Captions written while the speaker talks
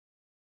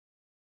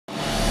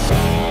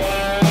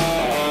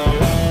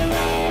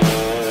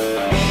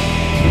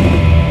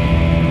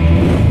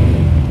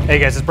Hey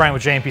guys, it's Brian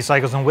with JMP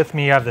Cycles, and with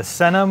me I have the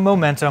Sena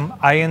Momentum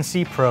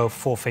INC-Pro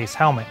full face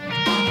helmet.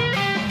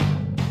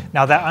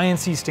 Now that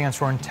INC stands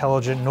for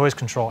Intelligent Noise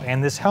Control,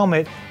 and this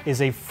helmet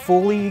is a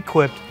fully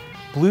equipped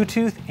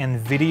Bluetooth and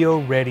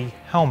video ready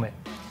helmet.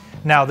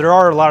 Now there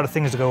are a lot of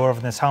things to go over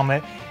in this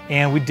helmet,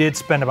 and we did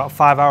spend about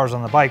 5 hours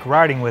on the bike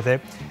riding with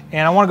it,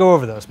 and I want to go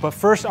over those. But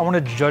first I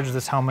want to judge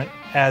this helmet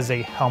as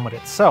a helmet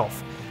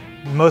itself.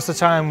 Most of the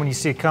time when you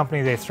see a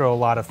company, they throw a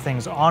lot of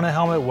things on a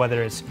helmet,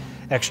 whether it's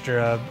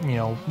extra,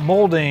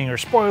 molding or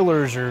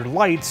spoilers or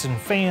lights and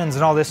fans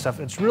and all this stuff.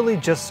 It's really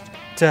just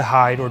to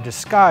hide or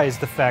disguise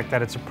the fact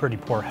that it's a pretty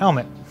poor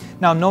helmet.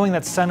 Now, knowing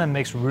that Sena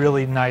makes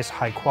really nice,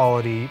 high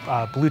quality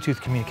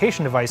Bluetooth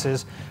communication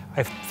devices,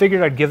 I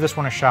figured I'd give this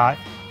one a shot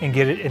and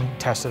get it and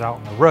test it out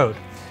on the road.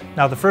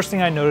 Now, the first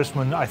thing I noticed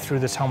when I threw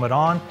this helmet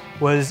on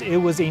was it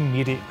was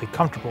immediately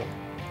comfortable.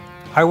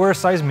 I wear a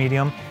size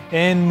medium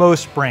in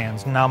most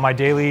brands. Now my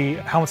daily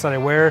helmets that I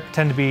wear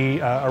tend to be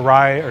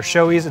Arai or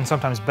Shoei's and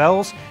sometimes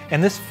Bell's,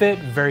 and this fit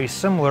very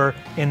similar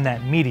in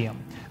that medium.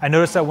 I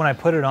noticed that when I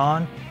put it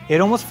on,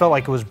 it almost felt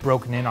like it was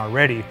broken in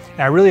already,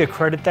 and I really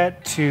accredit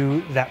that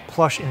to that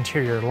plush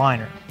interior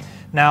liner.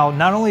 Now,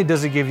 not only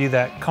does it give you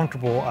that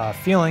comfortable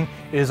feeling,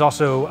 it is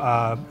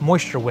also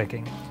moisture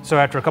wicking. So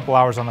after a couple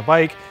hours on the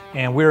bike,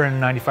 and we were in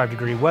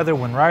 95-degree weather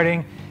when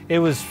riding, it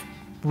was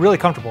really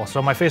comfortable,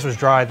 so my face was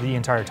dry the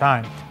entire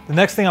time. The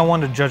next thing I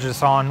wanted to judge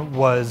this on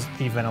was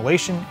the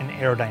ventilation and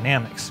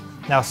aerodynamics.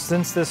 Now,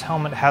 since this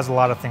helmet has a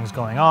lot of things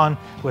going on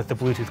with the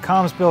Bluetooth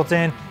comms built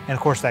in, and of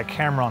course that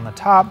camera on the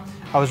top,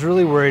 I was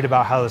really worried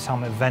about how this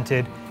helmet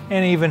vented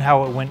and even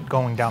how it went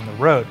going down the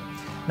road.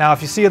 Now,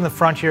 if you see in the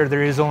front here,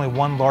 there is only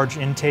one large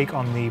intake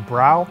on the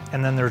brow,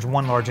 and then there's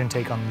one large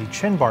intake on the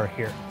chin bar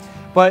here.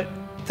 But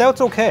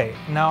that's okay.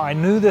 Now, I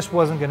knew this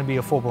wasn't going to be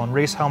a full-blown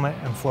race helmet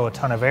and flow a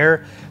ton of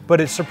air,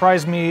 but it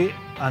surprised me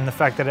on the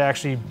fact that it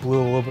actually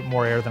blew a little bit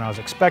more air than I was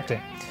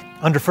expecting.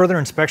 Under further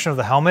inspection of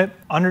the helmet,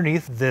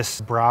 underneath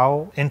this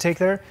brow intake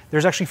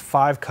there's actually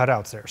 5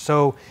 cutouts there.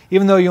 So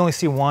even though you only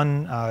see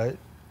one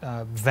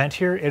vent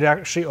here, it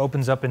actually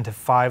opens up into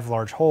 5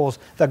 large holes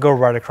that go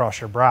right across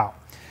your brow.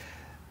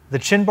 The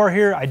chin bar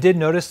here, I did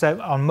notice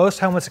that on most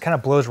helmets it kind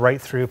of blows right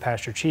through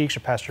past your cheeks or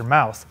past your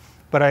mouth.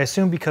 But I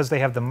assume because they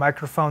have the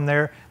microphone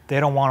there, they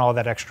don't want all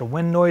that extra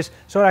wind noise,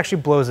 so it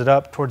actually blows it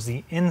up towards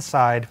the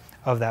inside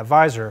of that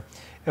visor.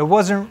 It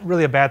wasn't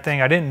really a bad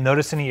thing. I didn't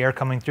notice any air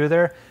coming through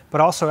there, but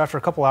also after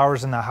a couple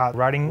hours in that hot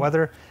riding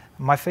weather,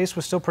 my face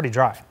was still pretty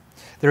dry.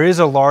 There is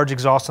a large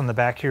exhaust on the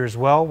back here as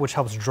well, which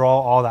helps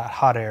draw all that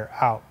hot air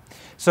out.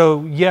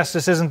 So yes,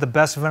 this isn't the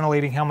best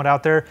ventilating helmet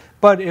out there,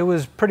 but it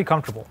was pretty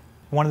comfortable.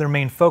 One of their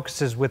main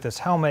focuses with this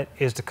helmet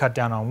is to cut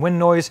down on wind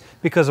noise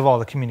because of all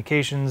the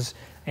communications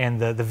and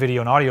the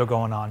video and audio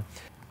going on,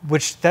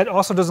 which that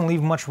also doesn't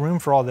leave much room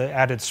for all the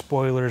added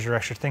spoilers or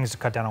extra things to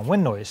cut down on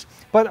wind noise.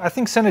 But I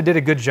think Sena did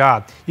a good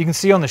job. You can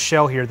see on the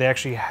shell here, they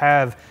actually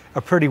have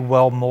a pretty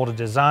well molded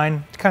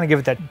design to kind of give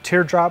it that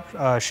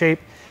teardrop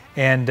shape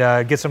and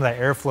get some of that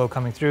airflow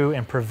coming through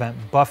and prevent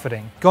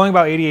buffeting. Going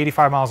about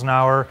 80-85 miles an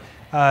hour,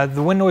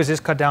 the wind noise is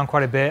cut down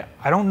quite a bit.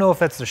 I don't know if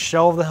that's the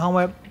shell of the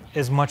helmet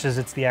as much as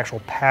it's the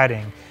actual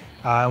padding.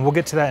 And we'll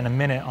get to that in a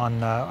minute on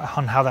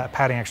how that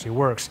padding actually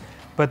works.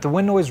 But the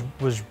wind noise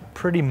was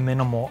pretty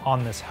minimal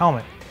on this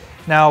helmet.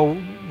 Now,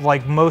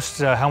 like most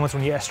helmets,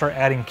 when you start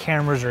adding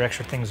cameras or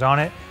extra things on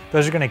it,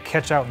 those are going to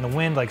catch out in the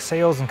wind like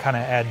sails and kind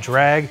of add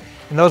drag.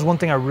 And that was one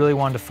thing I really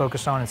wanted to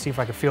focus on and see if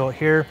I could feel it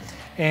here.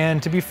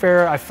 And to be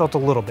fair, I felt a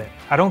little bit.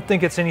 I don't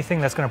think it's anything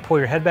that's going to pull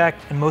your head back,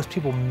 and most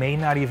people may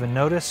not even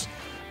notice,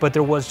 but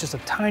there was just a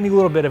tiny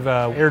little bit of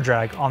air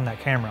drag on that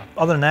camera.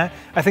 Other than that,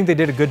 I think they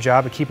did a good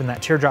job of keeping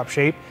that teardrop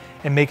shape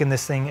and making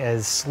this thing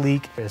as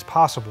sleek as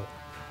possible.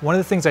 One of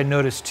the things I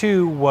noticed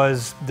too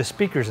was the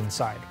speakers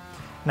inside.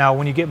 Now,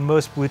 when you get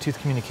most Bluetooth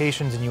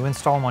communications and you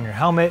install them on your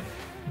helmet,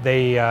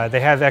 they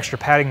have extra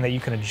padding that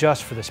you can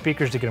adjust for the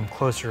speakers to get them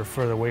closer or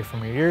further away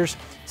from your ears.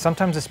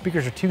 Sometimes the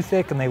speakers are too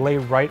thick and they lay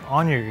right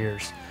on your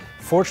ears.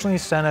 Fortunately,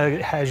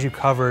 Sena has you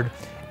covered,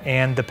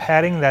 and the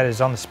padding that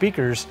is on the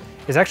speakers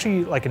is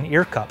actually like an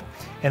ear cup,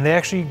 and they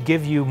actually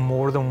give you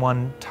more than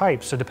one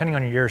type. So depending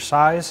on your ear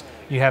size,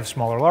 you have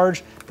small or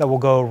large that will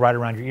go right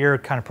around your ear,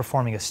 kind of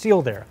performing a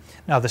seal there.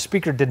 Now, the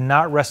speaker did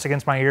not rest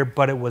against my ear,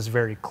 but it was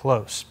very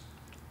close,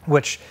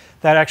 which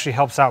that actually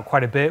helps out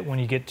quite a bit when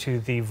you get to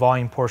the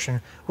volume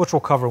portion, which we'll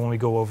cover when we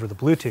go over the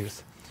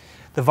Bluetooth.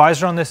 The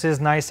visor on this is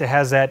nice. It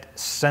has that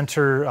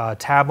center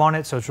tab on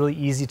it, so it's really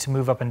easy to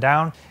move up and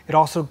down.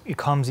 It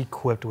comes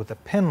equipped with a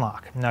pin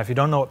lock. Now, if you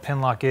don't know what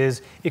pin lock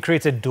is, it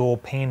creates a dual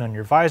pane on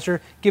your visor,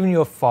 giving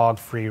you a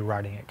fog-free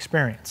riding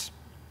experience.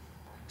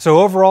 So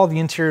overall, the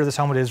interior of this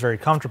helmet is very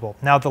comfortable.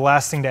 Now, the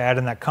last thing to add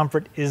in that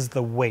comfort is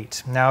the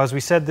weight. Now, as we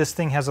said, this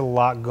thing has a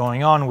lot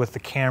going on with the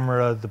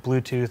camera, the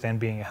Bluetooth, and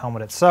being a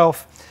helmet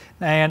itself.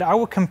 And I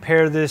would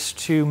compare this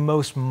to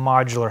most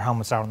modular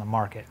helmets out on the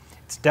market.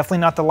 It's definitely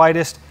not the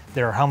lightest,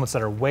 There are helmets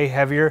that are way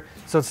heavier,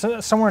 so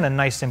it's somewhere in a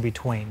nice in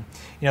between.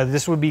 You know,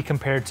 this would be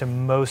compared to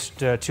most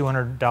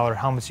 $200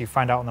 helmets you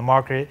find out in the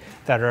market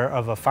that are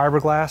of a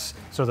fiberglass,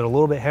 so they're a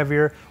little bit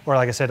heavier, or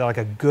like I said, like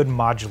a good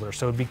modular,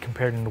 so it would be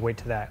compared in weight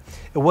to that.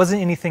 It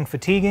wasn't anything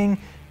fatiguing,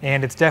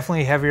 and it's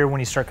definitely heavier when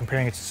you start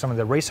comparing it to some of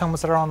the race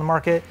helmets that are on the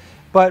market,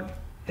 but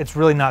it's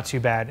really not too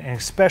bad, and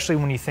especially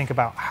when you think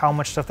about how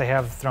much stuff they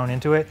have thrown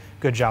into it.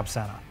 Good job,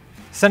 Sena.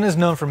 Sena is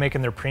known for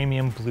making their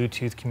premium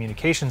Bluetooth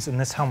communications, and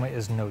this helmet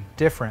is no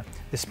different.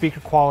 The speaker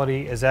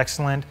quality is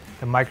excellent,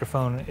 the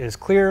microphone is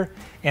clear,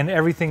 and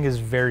everything is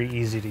very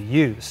easy to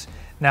use.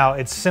 Now,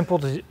 it's simple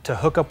to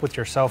hook up with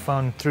your cell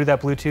phone through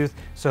that Bluetooth,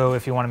 so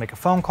if you want to make a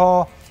phone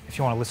call, if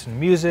you want to listen to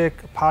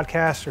music, a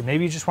podcast, or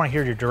maybe you just want to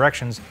hear your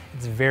directions,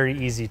 it's very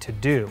easy to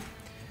do.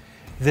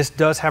 This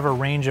does have a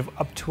range of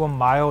up to a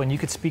mile, and you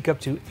could speak up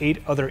to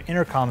 8 other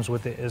intercoms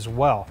with it as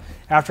well.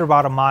 After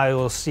about a mile,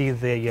 you'll see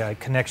the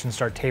connection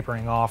start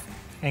tapering off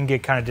and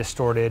get kind of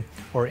distorted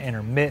or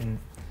intermittent.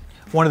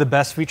 One of the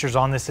best features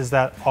on this is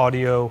that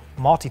audio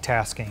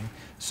multitasking.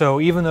 So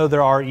even though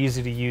there are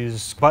easy to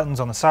use buttons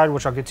on the side,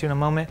 which I'll get to in a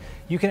moment,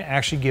 you can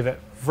actually give it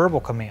verbal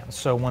commands.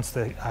 So once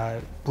the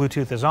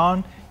Bluetooth is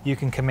on, you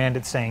can command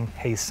it saying,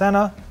 "Hey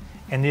Sena,"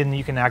 and then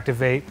you can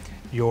activate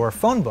your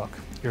phone book.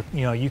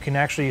 You can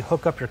actually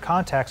hook up your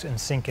contacts and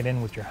sync it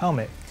in with your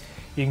helmet.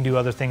 You can do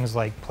other things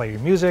like play your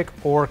music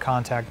or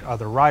contact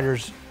other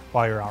riders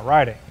while you're out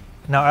riding.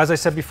 Now, as I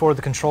said before,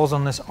 the controls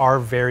on this are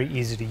very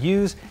easy to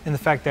use in the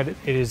fact that it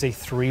is a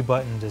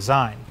 3-button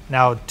design.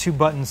 Now, 2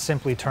 buttons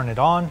simply turn it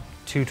on,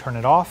 2 turn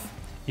it off.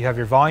 You have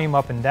your volume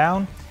up and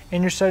down,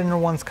 and your center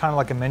one's kind of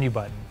like a menu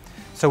button.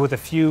 So with a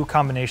few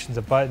combinations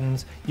of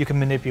buttons, you can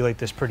manipulate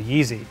this pretty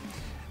easy.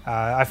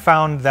 I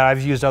found that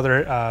I've used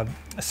other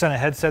Sena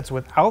headsets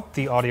without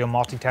the audio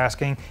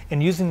multitasking,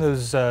 and using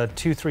those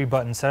 2-3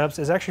 button setups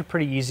is actually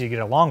pretty easy to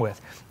get along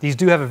with. These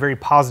do have a very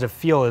positive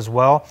feel as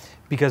well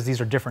because these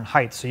are different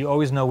heights, so you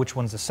always know which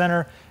one's the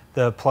center,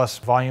 the plus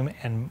volume,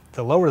 and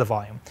the lower the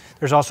volume.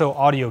 There's also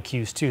audio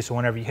cues too, so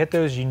whenever you hit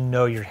those, you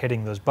know you're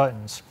hitting those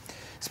buttons.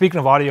 Speaking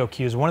of audio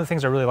cues, one of the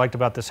things I really liked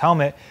about this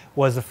helmet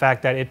was the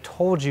fact that it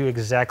told you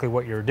exactly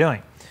what you were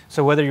doing.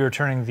 So whether you're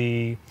turning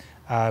the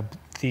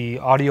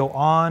audio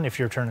on, if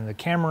you're turning the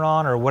camera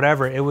on or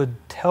whatever, it would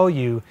tell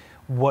you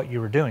what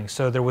you were doing.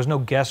 So there was no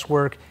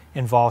guesswork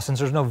involved since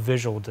there's no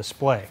visual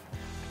display.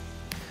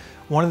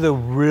 One of the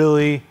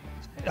really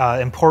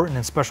important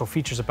and special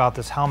features about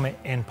this helmet,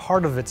 and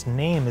part of its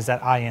name, is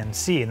that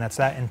INC, and that's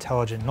that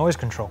intelligent noise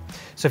control.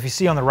 So if you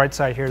see on the right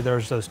side here,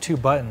 there's those 2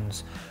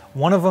 buttons.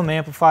 One of them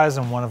amplifies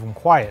and one of them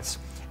quiets,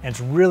 and it's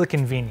really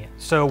convenient.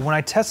 So when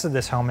I tested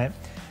this helmet,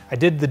 I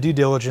did the due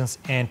diligence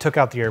and took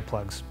out the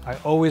earplugs. I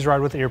always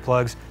ride with the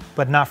earplugs,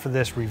 but not for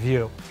this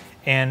review.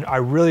 And I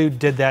really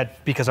did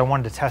that because I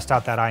wanted to test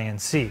out that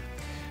INC.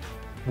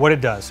 What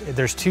it does,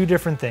 there's 2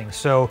 different things.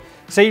 So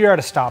say you're at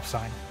a stop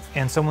sign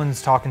and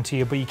someone's talking to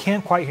you, but you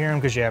can't quite hear them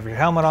because you have your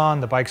helmet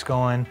on, the bike's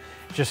going,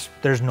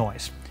 there's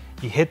noise.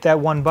 You hit that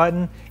one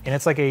button and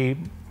it's like a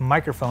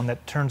microphone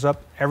that turns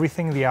up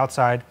everything to the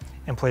outside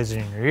and plays it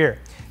in your ear.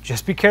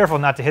 Just be careful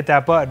not to hit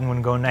that button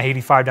when going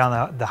 85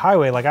 down the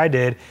highway like I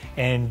did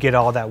and get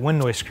all that wind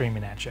noise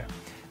screaming at you.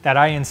 That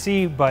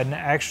INC button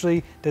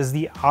actually does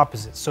the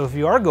opposite. So if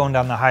you are going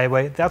down the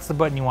highway, that's the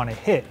button you want to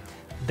hit.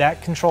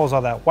 That controls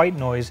all that white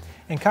noise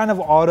and kind of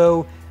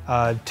auto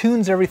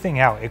tunes everything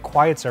out. It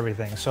quiets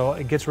everything. So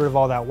it gets rid of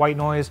all that white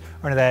noise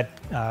or that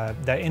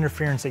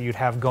interference that you'd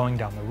have going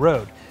down the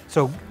road.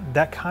 So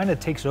that kind of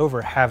takes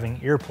over having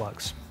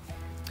earplugs.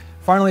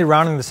 Finally,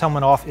 rounding this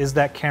helmet off is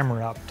that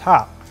camera up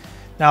top.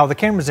 Now the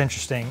camera is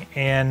interesting,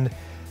 and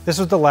this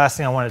was the last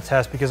thing I wanted to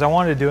test because I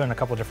wanted to do it in a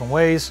couple different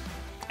ways.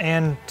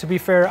 And to be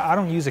fair, I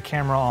don't use a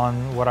camera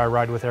on what I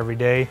ride with every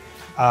day,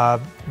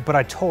 but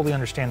I totally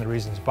understand the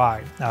reasons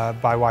by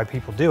why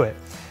people do it.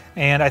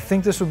 And I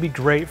think this would be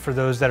great for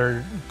those that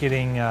are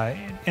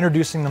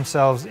introducing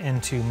themselves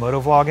into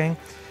motovlogging,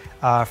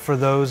 for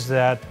those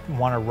that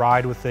want to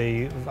ride with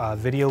a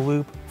video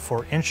loop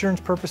for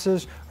insurance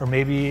purposes, or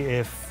maybe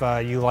if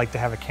you like to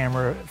have a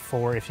camera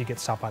for if you get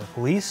stopped by the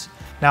police.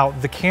 Now,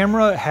 the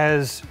camera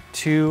has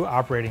 2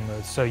 operating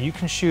modes, so you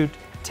can shoot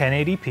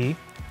 1080p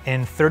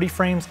in 30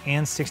 frames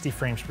and 60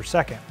 frames per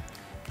second.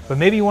 But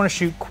maybe you want to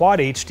shoot quad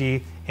HD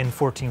in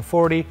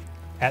 1440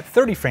 at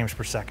 30 frames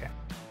per second.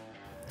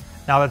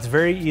 Now that's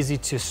very easy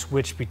to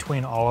switch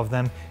between all of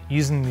them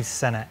using the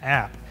Sena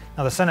app.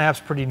 Now the Sena app's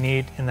pretty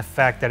neat in the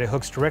fact that it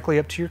hooks directly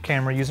up to your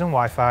camera using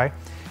Wi-Fi,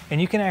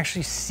 and you can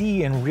actually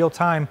see in real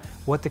time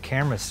what the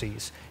camera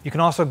sees. You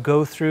can also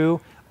go through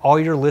all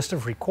your list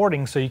of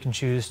recordings, so you can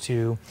choose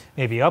to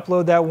maybe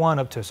upload that one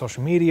up to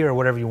social media or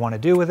whatever you want to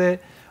do with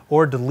it,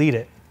 or delete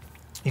it.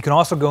 You can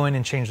also go in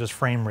and change those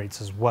frame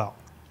rates as well.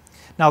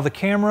 Now the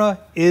camera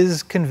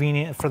is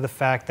convenient for the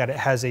fact that it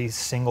has a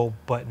single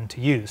button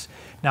to use.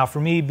 Now for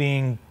me,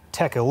 being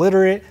tech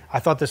illiterate, I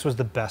thought this was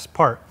the best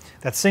part.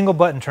 That single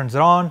button turns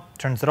it on,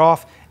 turns it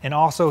off, and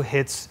also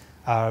hits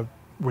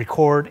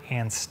record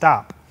and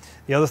stop.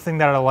 The other thing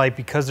that I like,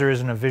 because there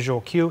isn't a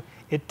visual cue,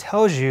 it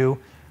tells you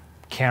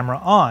camera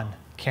on,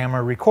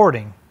 camera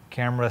recording,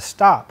 camera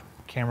stop,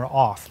 camera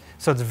off.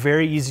 So it's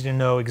very easy to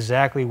know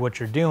exactly what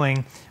you're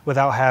doing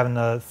without having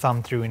to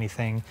thumb through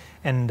anything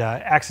and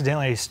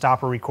accidentally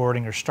stop a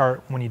recording or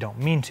start when you don't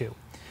mean to.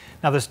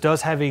 Now this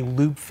does have a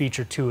loop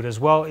feature to it as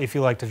well if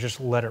you like to just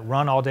let it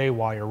run all day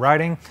while you're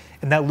writing,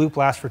 and that loop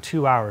lasts for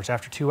 2 hours.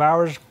 After 2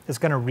 hours, it's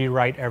going to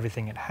rewrite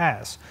everything it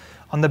has.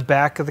 On the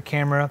back of the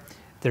camera,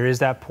 there is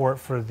that port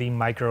for the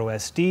micro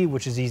SD,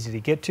 which is easy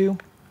to get to.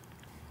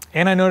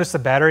 And I noticed the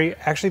battery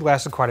actually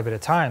lasted quite a bit of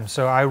time.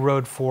 So I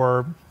rode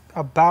for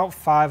about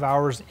 5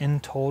 hours in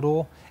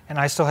total, and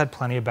I still had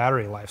plenty of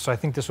battery life. So I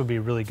think this would be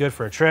really good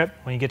for a trip.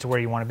 When you get to where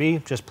you want to be,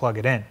 just plug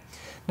it in.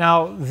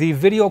 Now, the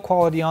video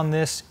quality on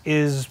this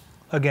is,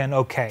 again,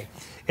 okay.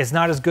 It's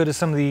not as good as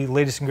some of the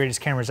latest and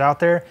greatest cameras out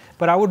there,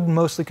 but I would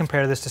mostly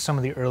compare this to some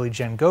of the early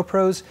gen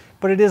GoPros,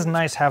 but it is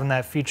nice having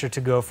that feature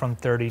to go from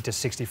 30 to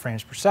 60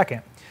 frames per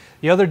second.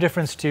 The other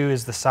difference too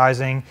is the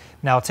sizing.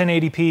 Now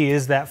 1080p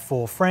is that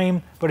full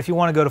frame, but if you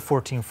want to go to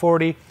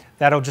 1440,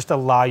 that'll just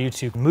allow you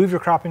to move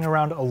your cropping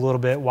around a little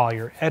bit while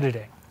you're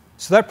editing.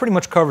 So that pretty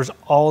much covers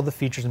all the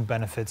features and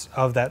benefits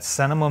of that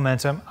Sena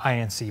Momentum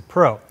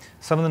INC-Pro.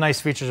 Some of the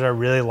nice features I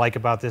really like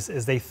about this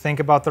is they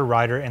think about the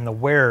rider and the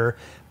wearer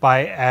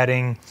by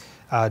adding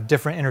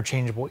different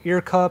interchangeable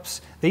ear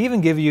cups. They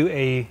even give you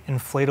a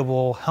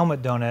inflatable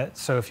helmet donut,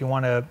 so if you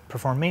want to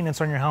perform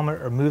maintenance on your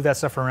helmet or move that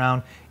stuff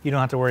around, you don't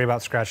have to worry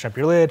about scratching up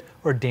your lid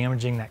or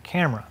damaging that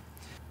camera.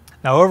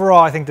 Now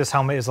overall, I think this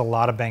helmet is a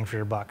lot of bang for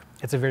your buck.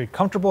 It's a very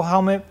comfortable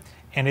helmet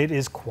and it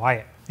is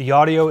quiet. The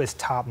audio is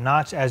top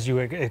notch as you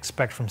would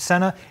expect from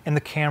Sena, and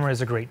the camera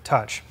is a great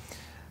touch.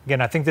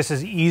 Again, I think this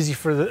is easy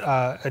for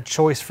a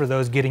choice for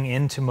those getting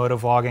into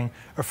motovlogging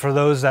or for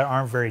those that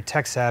aren't very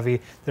tech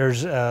savvy.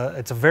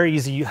 It's a very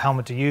easy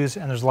helmet to use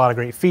and there's a lot of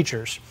great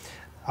features.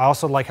 I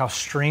also like how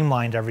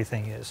streamlined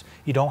everything is.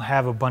 You don't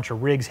have a bunch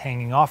of rigs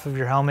hanging off of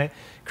your helmet,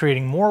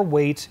 creating more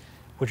weight,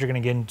 which you're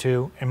going to get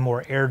into, and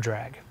more air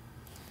drag.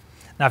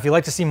 Now, if you'd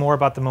like to see more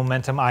about the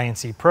Momentum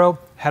INC-Pro,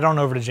 head on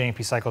over to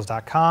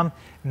jmpcycles.com.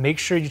 Make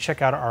sure you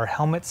check out our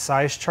helmet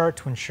size chart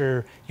to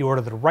ensure you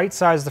order the right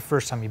size the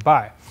first time you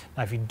buy.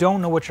 Now, if you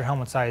don't know what your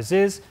helmet size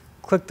is,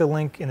 click the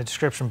link in the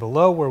description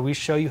below where we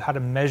show you how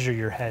to measure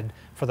your head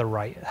for the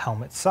right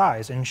helmet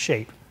size and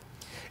shape.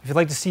 If you'd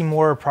like to see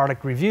more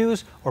product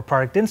reviews or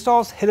product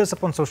installs, hit us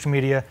up on social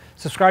media,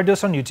 subscribe to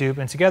us on YouTube,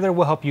 and together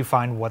we'll help you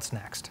find what's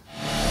next.